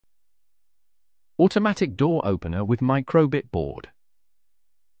Automatic door opener with microbit board.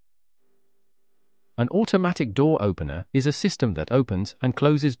 An automatic door opener is a system that opens and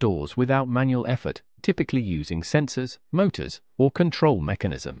closes doors without manual effort, typically using sensors, motors, or control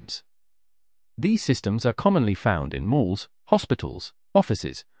mechanisms. These systems are commonly found in malls, hospitals,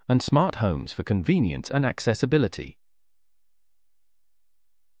 offices, and smart homes for convenience and accessibility.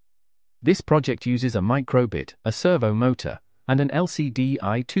 This project uses a microbit, a servo motor, and an LCD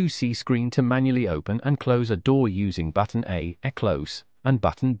I2C screen to manually open and close a door using button A, close, and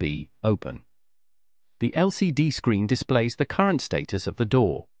button B, open. The LCD screen displays the current status of the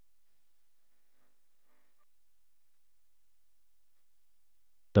door.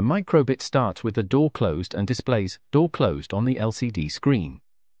 The microbit starts with the door closed and displays door closed on the LCD screen.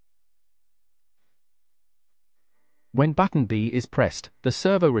 When button B is pressed, the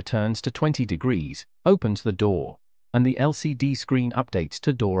servo returns to 20 degrees, opens the door, and the LCD screen updates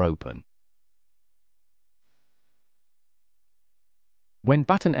to door open. When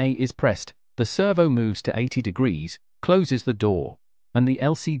button A is pressed, the servo moves to 80 degrees, closes the door, and the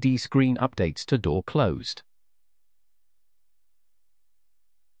LCD screen updates to door closed.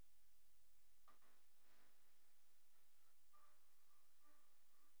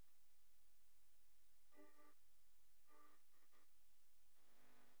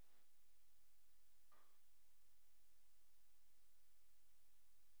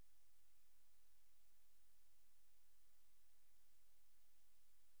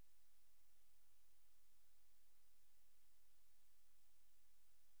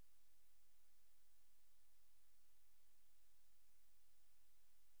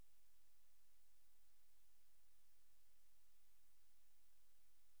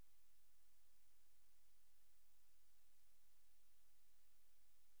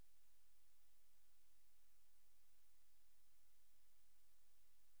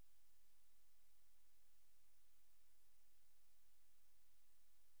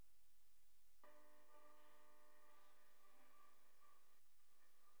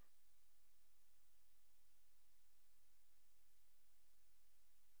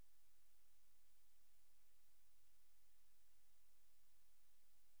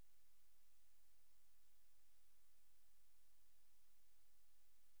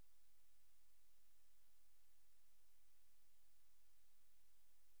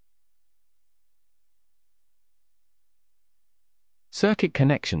 Circuit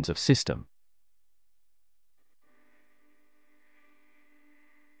connections of system.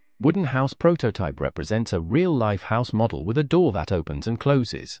 Wooden house prototype represents a real-life house model with a door that opens and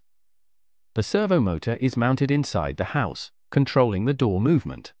closes. The servo motor is mounted inside the house, controlling the door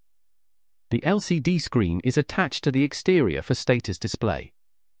movement. The LCD screen is attached to the exterior for status display.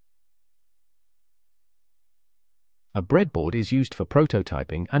 A breadboard is used for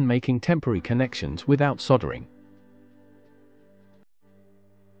prototyping and making temporary connections without soldering.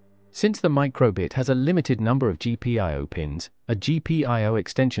 Since the microbit has a limited number of GPIO pins, a GPIO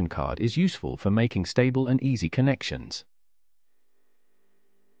extension card is useful for making stable and easy connections.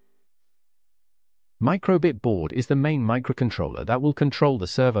 Microbit board is the main microcontroller that will control the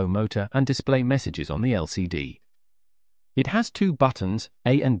servo motor and display messages on the LCD. It has two buttons,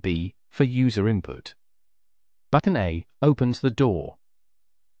 A and B, for user input. Button A opens the door.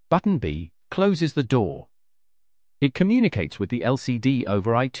 Button B closes the door. It communicates with the LCD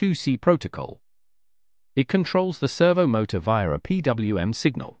over I2C protocol. It controls the servo motor via a PWM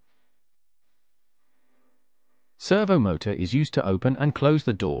signal. Servo motor is used to open and close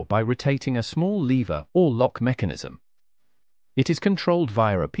the door by rotating a small lever or lock mechanism. It is controlled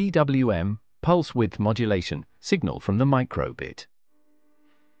via a PWM, pulse width modulation, signal from the microbit.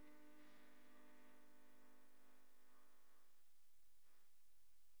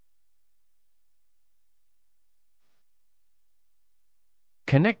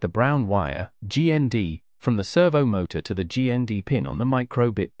 Connect the brown wire, GND, from the servo motor to the GND pin on the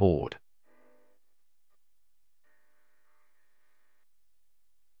microbit board.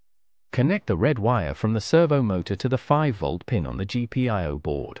 Connect the red wire from the servo motor to the 5-volt pin on the GPIO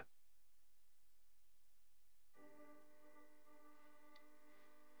board.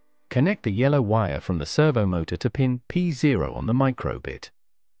 Connect the yellow wire from the servo motor to pin P0 on the microbit.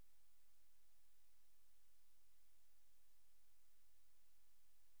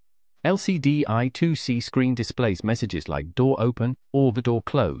 LCD I2C screen displays messages like door open or the door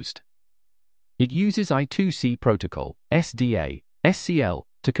closed. It uses I2C protocol, SDA, SCL,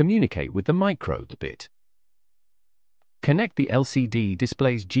 to communicate with the microbit. Connect the LCD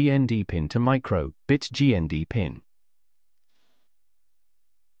display's GND pin to microbit's GND pin.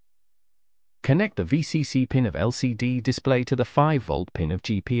 Connect the VCC pin of LCD display to the 5-volt pin of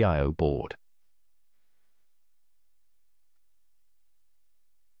GPIO board.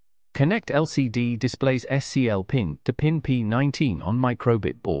 Connect LCD display's SCL pin to pin P19 on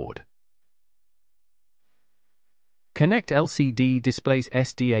microbit board. Connect LCD display's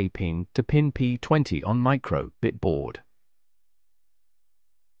SDA pin to pin P20 on microbit board.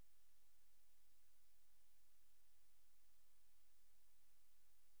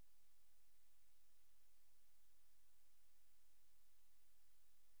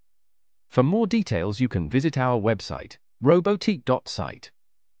 For more details, you can visit our website, robotique.site.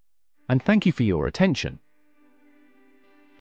 And thank you for your attention.